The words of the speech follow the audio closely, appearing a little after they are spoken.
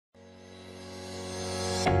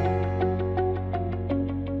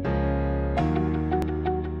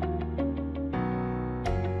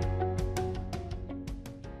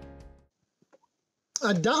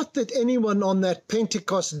I doubt that anyone on that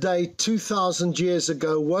Pentecost day 2,000 years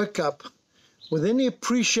ago woke up with any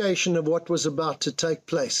appreciation of what was about to take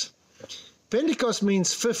place. Pentecost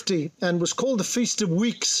means 50 and was called the Feast of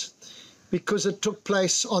Weeks because it took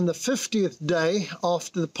place on the 50th day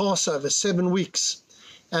after the Passover, 7 weeks,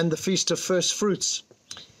 and the Feast of First Fruits.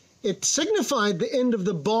 It signified the end of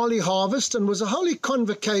the barley harvest and was a holy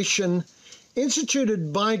convocation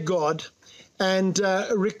instituted by God and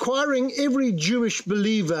requiring every Jewish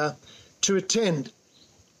believer to attend.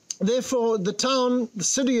 Therefore, the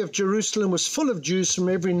city of Jerusalem was full of Jews from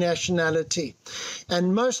every nationality,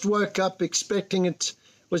 and most woke up expecting it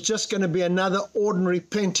was just going to be another ordinary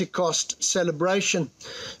Pentecost celebration.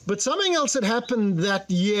 But something else had happened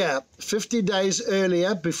that year. 50 days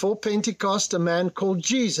earlier, before Pentecost, a man called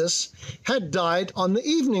Jesus had died on the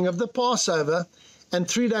evening of the Passover, and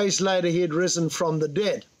 3 days later he had risen from the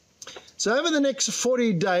dead. So over the next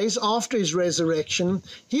 40 days after his resurrection,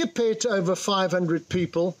 he appeared to over 500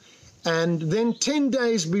 people. And then 10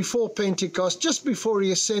 days before Pentecost, just before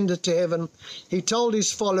he ascended to heaven, he told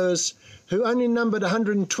his followers, who only numbered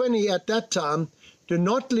 120 at that time, "Do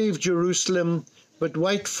not leave Jerusalem, but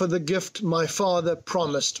wait for the gift my Father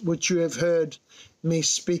promised, which you have heard me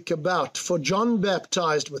speak about. For John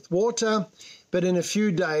baptized with water, but in a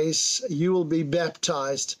few days you will be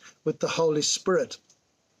baptized with the Holy Spirit."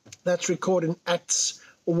 That's recorded in Acts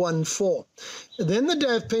 1:4. Then the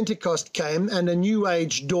day of Pentecost came and a new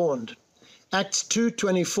age dawned. Acts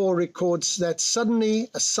 2:24 records that suddenly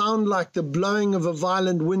a sound like the blowing of a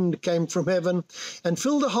violent wind came from heaven and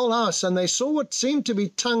filled the whole house, and they saw what seemed to be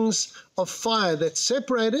tongues of fire that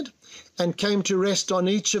separated and came to rest on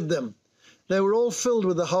each of them. They were all filled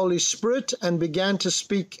with the Holy Spirit and began to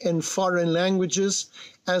speak in foreign languages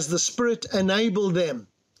as the Spirit enabled them.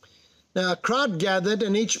 Now a crowd gathered,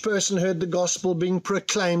 and each person heard the gospel being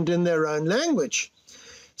proclaimed in their own language.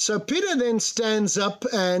 So Peter then stands up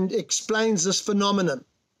and explains this phenomenon.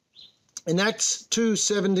 In Acts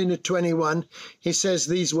 2:17-21, he says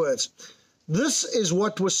these words, "This is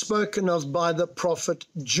what was spoken of by the prophet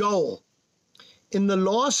Joel. In the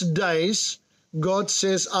last days, God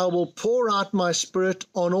says, I will pour out my Spirit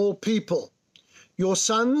on all people. Your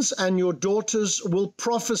sons and your daughters will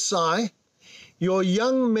prophesy. Your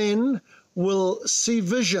young men will see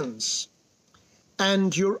visions,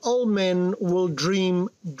 and your old men will dream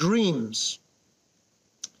dreams.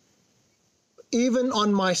 Even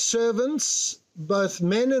on my servants, both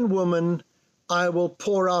men and women, I will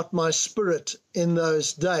pour out my Spirit in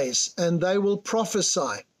those days, and they will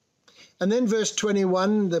prophesy." And then verse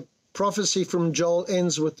 21, the prophecy from Joel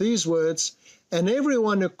ends with these words, "And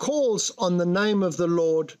everyone who calls on the name of the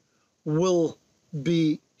Lord will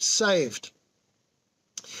be saved."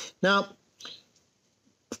 Now,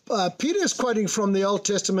 Peter is quoting from the Old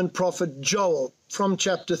Testament prophet Joel from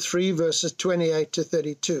chapter 3, verses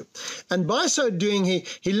 28-32. And by so doing,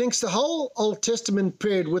 he links the whole Old Testament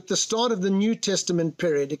period with the start of the New Testament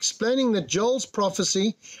period, explaining that Joel's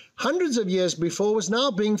prophecy hundreds of years before was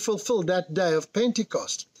now being fulfilled that day of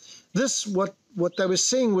Pentecost. This, what they were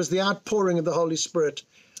seeing, was the outpouring of the Holy Spirit,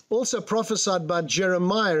 also prophesied by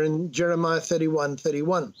Jeremiah in Jeremiah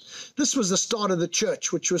 31:31. This was the start of the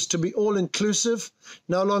church, which was to be all-inclusive,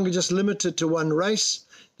 no longer just limited to one race.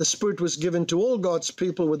 The Spirit was given to all God's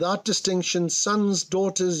people without distinction, sons,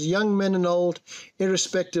 daughters, young men and old,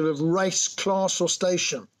 irrespective of race, class, or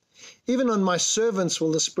station. "Even on my servants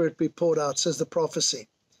will the Spirit be poured out," says the prophecy.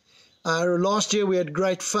 Last year we had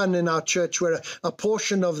great fun in our church where a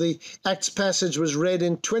portion of the Acts passage was read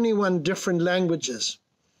in 21 different languages.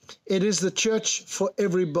 It is the church for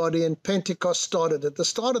everybody, and Pentecost started at the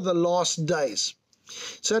start of the last days.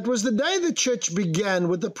 So it was the day the church began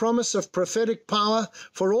with the promise of prophetic power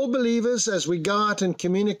for all believers as we go out and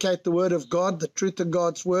communicate the word of God, the truth of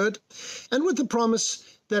God's word, and with the promise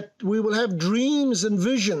that we will have dreams and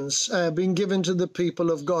visions being given to the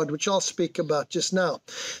people of God, which I'll speak about just now.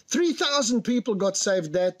 3,000 people got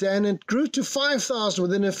saved that day, and it grew to 5,000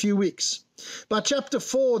 within a few weeks. By chapter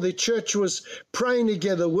 4, the church was praying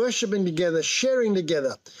together, worshiping together, sharing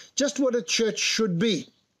together, just what a church should be.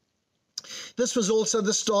 This was also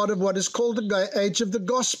the start of what is called the age of the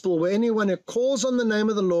gospel, where anyone who calls on the name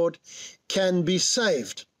of the Lord can be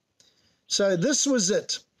saved. So this was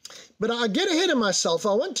it. But I get ahead of myself.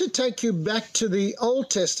 I want to take you back to the Old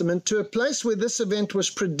Testament, to a place where this event was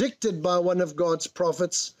predicted by one of God's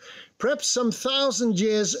prophets, perhaps some 1,000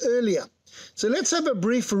 years earlier. So let's have a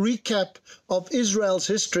brief recap of Israel's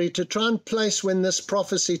history to try and place when this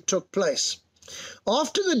prophecy took place.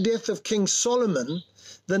 After the death of King Solomon,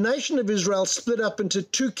 the nation of Israel split up into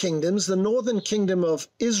two kingdoms, the northern kingdom of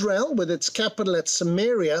Israel with its capital at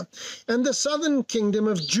Samaria, and the southern kingdom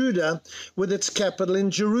of Judah with its capital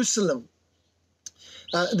in Jerusalem.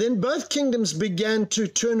 Then both kingdoms began to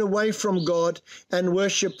turn away from God and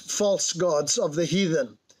worship false gods of the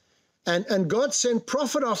heathen. And God sent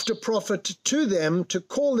prophet after prophet to them to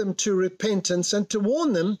call them to repentance and to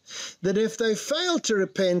warn them that if they failed to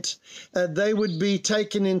repent, they would be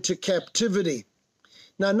taken into captivity.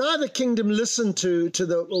 Now, neither kingdom listened to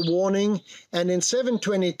the warning, and in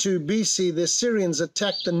 722 BC, the Assyrians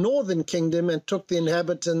attacked the northern kingdom and took the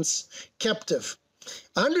inhabitants captive.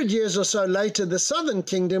 100 years or so later, the southern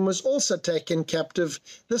kingdom was also taken captive,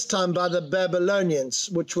 this time by the Babylonians,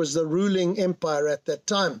 which was the ruling empire at that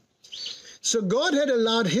time. So God had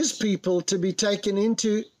allowed his people to be taken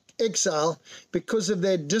into exile because of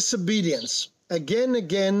their disobedience.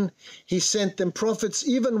 Again, he sent them prophets,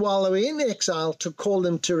 even while they were in exile, to call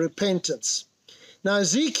them to repentance. Now,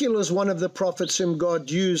 Ezekiel was one of the prophets whom God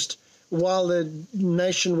used while the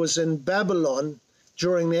nation was in Babylon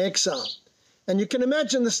during the exile. And you can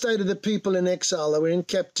imagine the state of the people in exile. They were in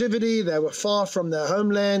captivity, they were far from their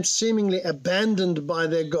homeland, seemingly abandoned by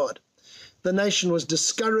their God. The nation was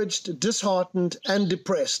discouraged, disheartened, and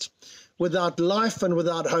depressed, without life and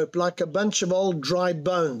without hope, like a bunch of old dry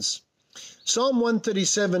bones. Psalm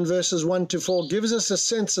 137 verses 1 to 4 gives us a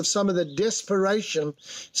sense of some of the desperation,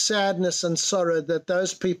 sadness, and sorrow that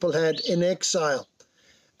those people had in exile.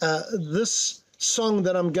 This song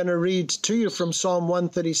that I'm going to read to you from Psalm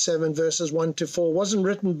 137 verses 1 to 4 wasn't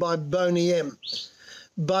written by Boney M.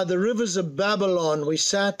 By the rivers of Babylon we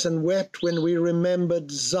sat and wept when we remembered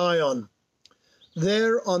Zion.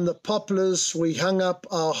 There on the poplars we hung up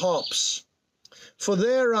our harps. For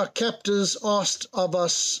there our captors asked of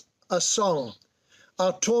us a song.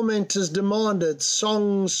 Our tormentors demanded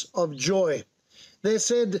songs of joy. They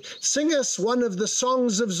said, "Sing us one of the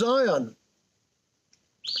songs of Zion."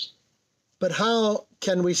 But how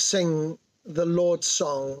can we sing the Lord's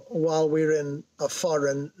song while we're in a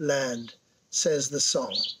foreign land, says the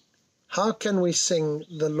song. How can we sing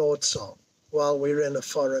the Lord's song while we're in a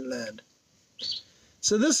foreign land?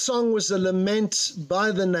 So this song was a lament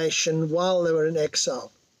by the nation while they were in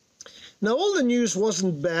exile. Now, all the news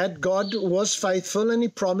wasn't bad. God was faithful, and he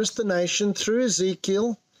promised the nation through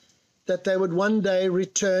Ezekiel that they would one day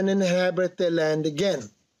return and inhabit their land again.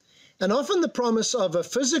 And often the promise of a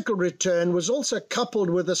physical return was also coupled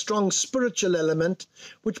with a strong spiritual element,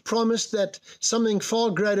 which promised that something far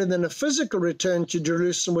greater than a physical return to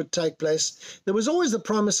Jerusalem would take place. There was always the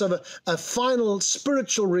promise of a final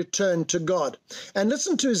spiritual return to God. And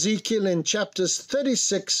listen to Ezekiel in chapters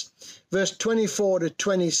 36, verse 24 to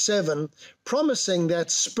 27, promising that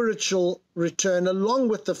spiritual return along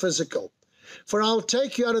with the physical. For I will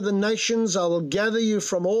take you out of the nations, I will gather you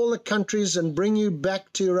from all the countries and bring you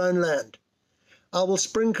back to your own land. I will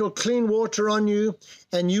sprinkle clean water on you,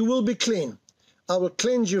 and you will be clean. I will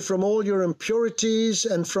cleanse you from all your impurities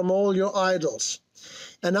and from all your idols.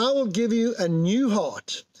 And I will give you a new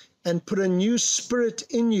heart and put a new spirit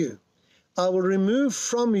in you. I will remove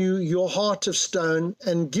from you your heart of stone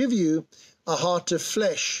and give you a heart of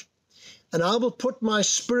flesh. And I will put my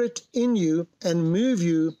spirit in you and move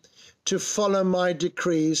you to follow my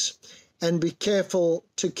decrees and be careful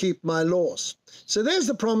to keep my laws. So there's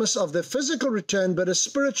the promise of the physical return, but a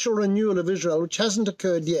spiritual renewal of Israel, which hasn't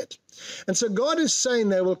occurred yet. And so God is saying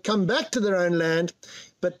they will come back to their own land,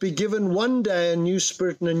 but be given one day a new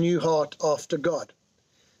spirit and a new heart after God.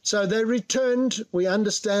 So they returned. We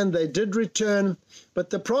understand they did return, but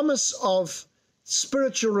the promise of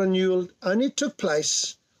spiritual renewal only took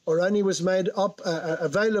place or only was made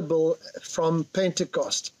available from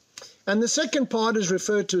Pentecost. And the second part is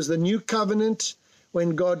referred to as the new covenant,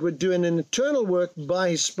 when God would do an eternal work by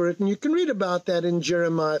his Spirit. And you can read about that in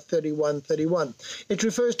Jeremiah 31:31. It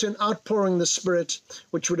refers to an outpouring of the Spirit,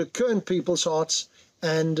 which would occur in people's hearts,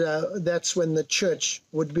 and that's when the church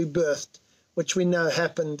would be birthed, which we know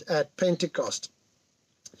happened at Pentecost.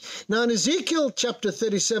 Now in Ezekiel chapter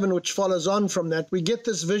 37, which follows on from that, we get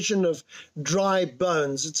this vision of dry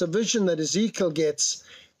bones. It's a vision that Ezekiel gets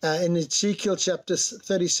in Ezekiel chapter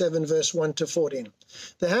 37, verse 1 to 14.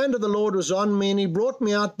 The hand of the Lord was on me, and he brought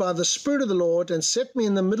me out by the Spirit of the Lord and set me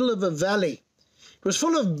in the middle of a valley. It was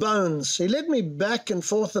full of bones. He led me back and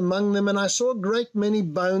forth among them, and I saw a great many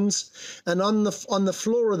bones, and on the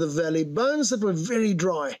floor of the valley, bones that were very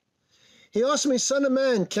dry. He asked me, "Son of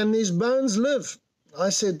man, can these bones live?" I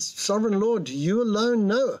said, "Sovereign Lord, you alone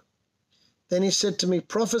know." Then he said to me,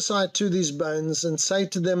 "Prophesy to these bones and say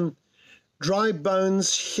to them, dry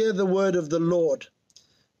bones, hear the word of the Lord.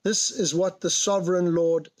 This is what the sovereign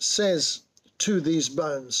Lord says to these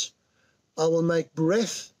bones. I will make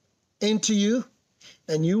breath into you,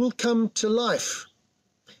 and you will come to life.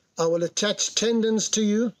 I will attach tendons to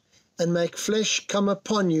you and make flesh come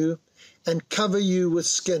upon you and cover you with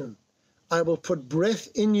skin. I will put breath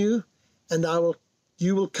in you, and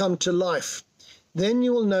you will come to life. Then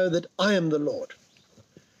you will know that I am the Lord.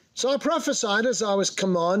 So I prophesied as I was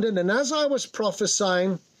commanded, and as I was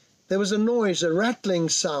prophesying, there was a noise, a rattling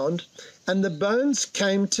sound, and the bones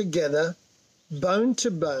came together, bone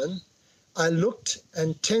to bone. I looked,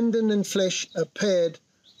 and tendon and flesh appeared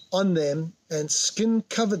on them, and skin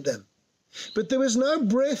covered them. But there was no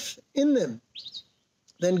breath in them.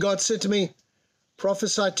 Then God said to me,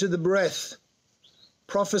 prophesy to the breath.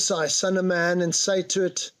 Prophesy, son of man, and say to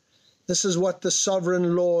it, this is what the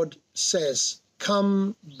sovereign Lord says.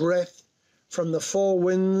 Come, breath from the four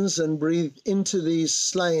winds, and breathe into these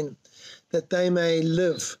slain, that they may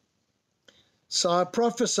live. So I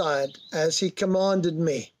prophesied as he commanded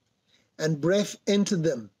me, and breath entered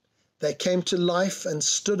them. They came to life and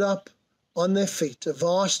stood up on their feet, a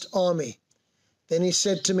vast army. Then he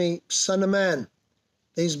said to me, son of man,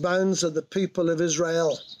 these bones are the people of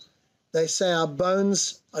Israel. They say, our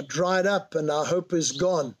bones are dried up and our hope is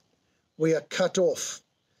gone. We are cut off.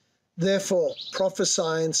 Therefore prophesy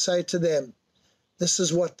and say to them, this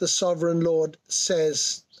is what the sovereign Lord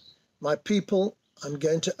says. My people, I'm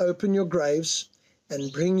going to open your graves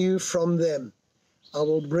and bring you from them. I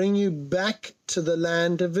will bring you back to the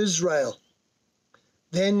land of Israel.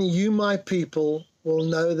 Then you, my people, will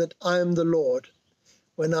know that I am the Lord,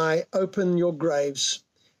 when I open your graves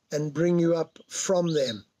and bring you up from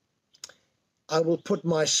them. I will put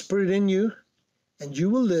my spirit in you, and you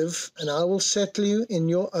will live, and I will settle you in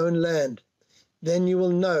your own land. Then you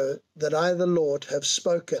will know that I, the Lord, have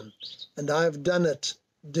spoken, and I have done it,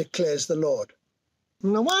 declares the Lord.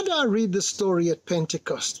 Now, why do I read this story at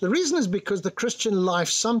Pentecost? The reason is because the Christian life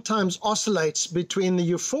sometimes oscillates between the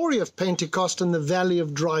euphoria of Pentecost and the valley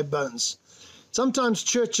of dry bones. Sometimes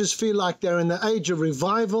churches feel like they're in the age of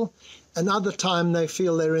revival, and other time they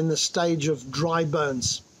feel they're in the stage of dry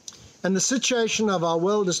bones. And the situation of our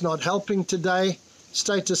world is not helping today.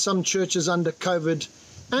 State of some churches under COVID,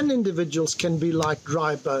 and individuals can be like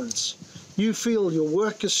dry bones. You feel your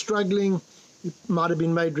work is struggling, you might have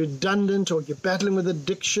been made redundant, or you're battling with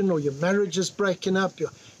addiction, or your marriage is breaking up,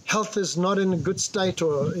 your health is not in a good state,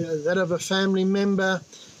 or that of a family member.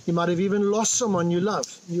 You might have even lost someone you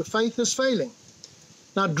love. Your faith is failing.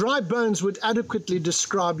 Now, dry bones would adequately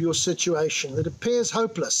describe your situation. It appears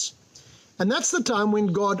hopeless. And that's the time when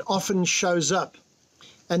God often shows up.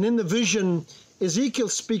 And in the vision, Ezekiel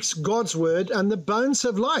speaks God's word, and the bones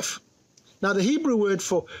have life. Now, the Hebrew word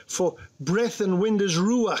for breath and wind is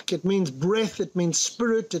ruach. It means breath, it means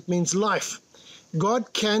spirit, it means life.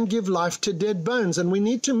 God can give life to dead bones, and we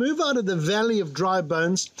need to move out of the valley of dry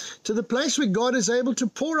bones to the place where God is able to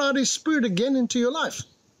pour out his spirit again into your life.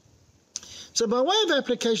 So by way of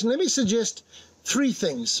application, let me suggest three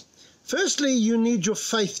things. Firstly, you need your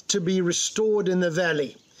faith to be restored in the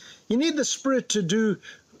valley. You need the Spirit to do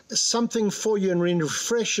something for you and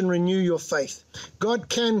refresh and renew your faith. God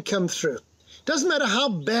can come through. Doesn't matter how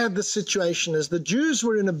bad the situation is. The Jews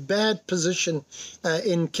were in a bad position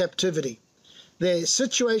in captivity. Their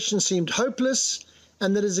situation seemed hopeless,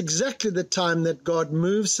 and that is exactly the time that God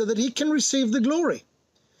moves so that he can receive the glory.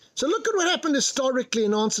 So look at what happened historically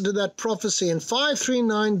in answer to that prophecy. In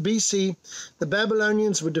 539 BC, the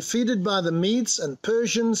Babylonians were defeated by the Medes and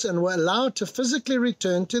Persians and were allowed to physically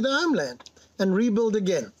return to their homeland and rebuild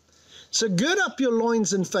again. So gird up your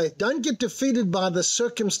loins in faith. Don't get defeated by the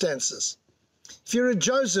circumstances. If you're a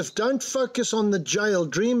Joseph, don't focus on the jail.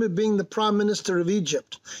 Dream of being the prime minister of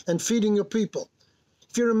Egypt and feeding your people.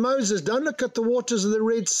 If you're a Moses, don't look at the waters of the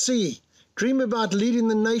Red Sea. Dream about leading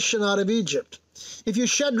the nation out of Egypt. If you're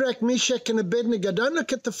Shadrach, Meshach, and Abednego, don't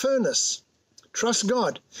look at the furnace. Trust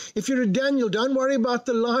God. If you're a Daniel, don't worry about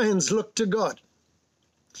the lions. Look to God.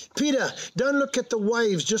 Peter, don't look at the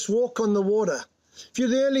waves. Just walk on the water. If you're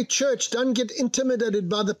the early church, don't get intimidated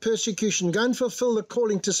by the persecution. Go and fulfill the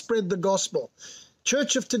calling to spread the gospel.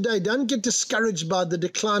 Church of today, don't get discouraged by the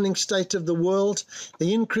declining state of the world,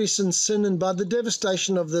 the increase in sin, and by the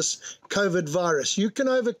devastation of this COVID virus. You can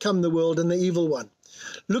overcome the world and the evil one.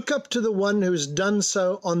 Look up to the one who has done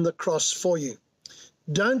so on the cross for you.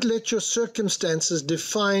 Don't let your circumstances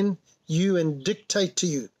define you and dictate to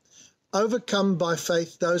you. Overcome by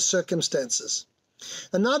faith those circumstances.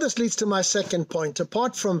 And now this leads to my second point.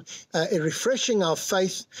 Apart from refreshing our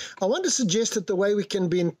faith, I want to suggest that the way we can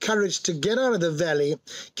be encouraged to get out of the valley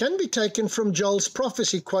can be taken from Joel's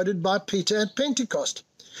prophecy quoted by Peter at Pentecost.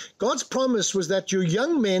 God's promise was that your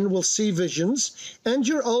young men will see visions and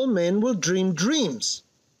your old men will dream dreams.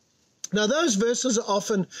 Now, those verses are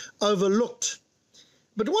often overlooked.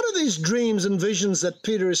 But what are these dreams and visions that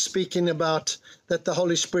Peter is speaking about that the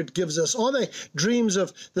Holy Spirit gives us? Are they dreams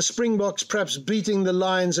of the Springboks perhaps beating the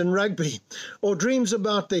Lions in rugby? Or dreams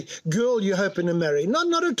about the girl you're hoping to marry?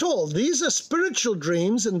 Not at all. These are spiritual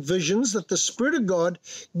dreams and visions that the Spirit of God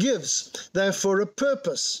gives. They're for a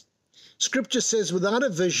purpose. Scripture says, without a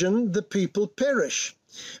vision, the people perish.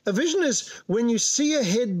 A vision is when you see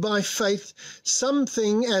ahead by faith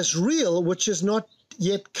something as real which has not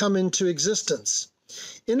yet come into existence.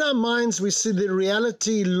 In our minds, we see the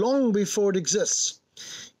reality long before it exists.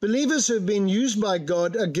 Believers who have been used by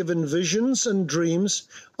God are given visions and dreams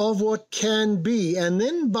of what can be, and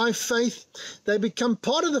then by faith, they become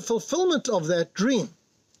part of the fulfillment of that dream.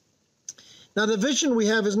 Now, the vision we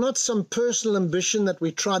have is not some personal ambition that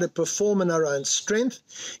we try to perform in our own strength.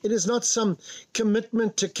 It is not some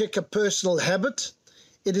commitment to kick a personal habit.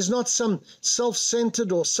 It is not some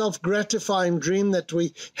self-centered or self-gratifying dream that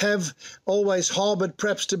we have always harbored,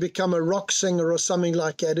 perhaps to become a rock singer or something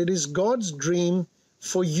like that. It is God's dream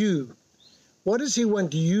for you. What does He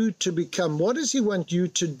want you to become? What does He want you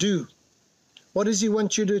to do? What does He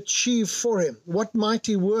want you to achieve for Him? What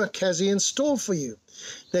mighty work has He in store for you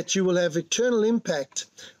that you will have eternal impact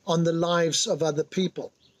on the lives of other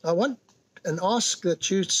people? I want and ask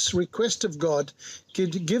that you request of God to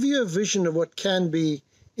give you a vision of what can be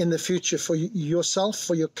in the future for yourself,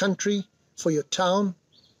 for your country, for your town,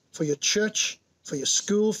 for your church, for your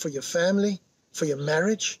school, for your family, for your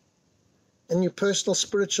marriage, and your personal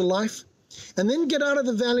spiritual life. And then get out of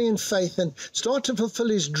the valley in faith and start to fulfill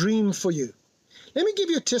His dream for you. Let me give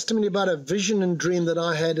you a testimony about a vision and dream that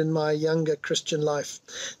I had in my younger Christian life.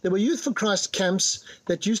 There were Youth for Christ camps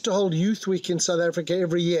that used to hold Youth Week in South Africa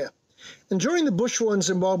every year. And during the Bush War in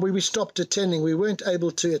Zimbabwe, we stopped attending. We weren't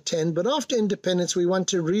able to attend. But after independence, we wanted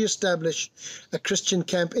to re-establish a Christian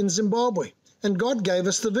camp in Zimbabwe. And God gave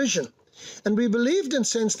us the vision. And we believed and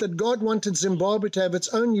sensed that God wanted Zimbabwe to have its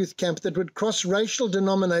own youth camp that would cross racial,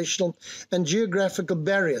 denominational, and geographical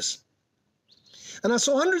barriers. And I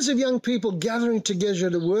saw hundreds of young people gathering together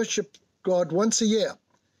to worship God once a year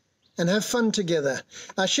and have fun together.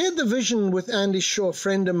 I shared the vision with Andy Shaw, a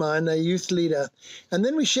friend of mine, a youth leader, and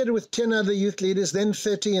then we shared it with 10 other youth leaders, then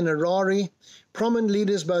 30 in Harare, prominent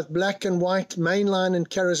leaders, both black and white, mainline and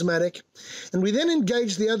charismatic. And we then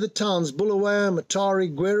engaged the other towns, Bulawayo,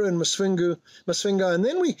 Matari, Gweru, and Masvingo. And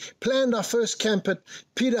then we planned our first camp at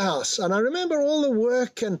Peterhouse. And I remember all the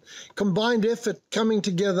work and combined effort coming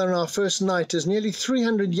together on our first night as nearly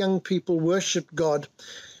 300 young people worshipped God,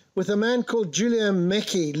 with a man called Julian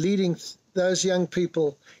Mekki leading those young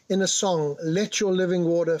people in a song, "Let Your Living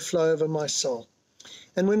Water Flow Over My Soul."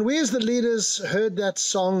 And when we as the leaders heard that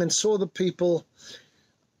song and saw the people,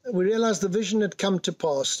 we realized the vision had come to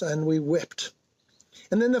pass, and we wept.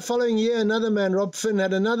 And then the following year, another man, Rob Finn,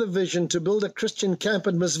 had another vision to build a Christian camp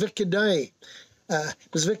at Masvikadai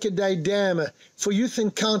Dam for Youth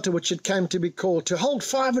Encounter, which it came to be called, to hold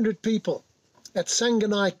 500 people at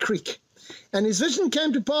Sanganai Creek. And his vision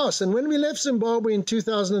came to pass. And when we left Zimbabwe in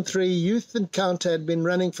 2003, Youth Encounter had been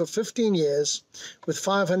running for 15 years, with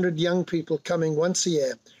 500 young people coming once a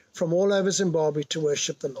year from all over Zimbabwe to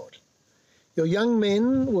worship the Lord. Your young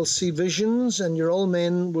men will see visions, and your old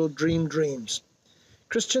men will dream dreams.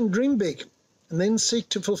 Christian, dream big, and then seek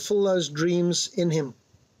to fulfill those dreams in Him.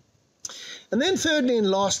 And then thirdly and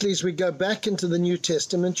lastly, as we go back into the New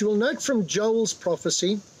Testament, you will note from Joel's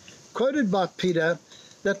prophecy, quoted by Peter,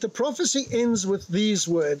 that the prophecy ends with these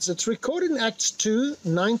words. It's recorded in Acts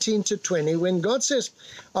 2:19-20, when God says,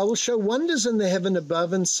 "I will show wonders in the heaven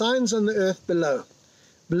above and signs on the earth below,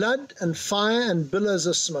 blood and fire and billows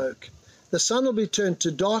of smoke. The sun will be turned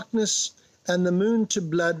to darkness and the moon to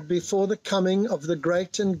blood before the coming of the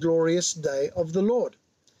great and glorious day of the Lord."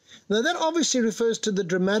 Now that obviously refers to the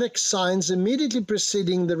dramatic signs immediately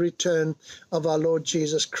preceding the return of our Lord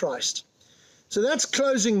Jesus Christ. So that's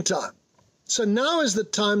closing time. So now is the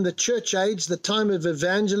time, the church age, the time of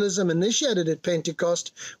evangelism initiated at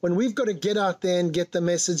Pentecost, when we've got to get out there and get the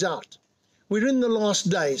message out. We're in the last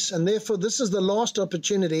days, and therefore this is the last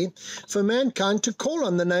opportunity for mankind to call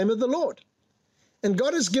on the name of the Lord. And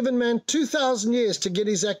God has given man 2,000 years to get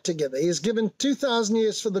his act together. He has given 2,000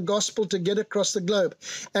 years for the gospel to get across the globe.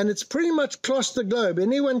 And it's pretty much across the globe.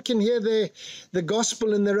 Anyone can hear the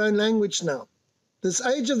gospel in their own language now. This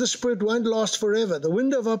age of the Spirit won't last forever. The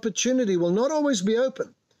window of opportunity will not always be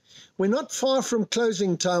open. We're not far from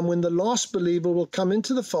closing time when the last believer will come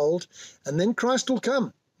into the fold, and then Christ will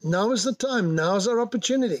come. Now is the time. Now is our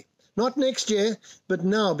opportunity. Not next year, but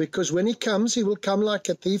now, because when he comes, he will come like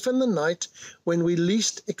a thief in the night when we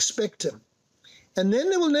least expect him. And then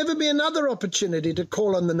there will never be another opportunity to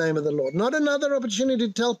call on the name of the Lord. Not another opportunity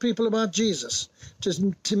to tell people about Jesus,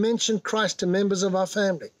 to mention Christ to members of our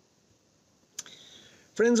family.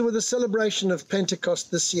 Friends, with the celebration of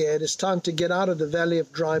Pentecost this year, it is time to get out of the valley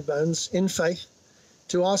of dry bones in faith,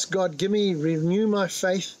 to ask God, renew my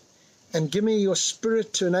faith, and give me your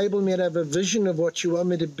Spirit to enable me to have a vision of what you want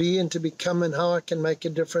me to be and to become and how I can make a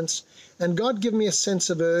difference. And God, give me a sense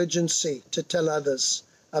of urgency to tell others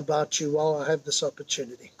about you while I have this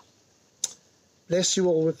opportunity. Bless you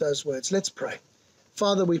all with those words. Let's pray.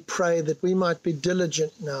 Father, we pray that we might be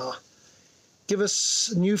diligent now. Give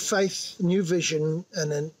us new faith, new vision,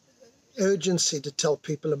 and an urgency to tell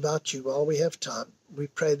people about you while we have time. We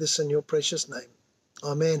pray this in your precious name.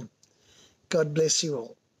 Amen. God bless you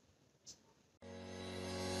all.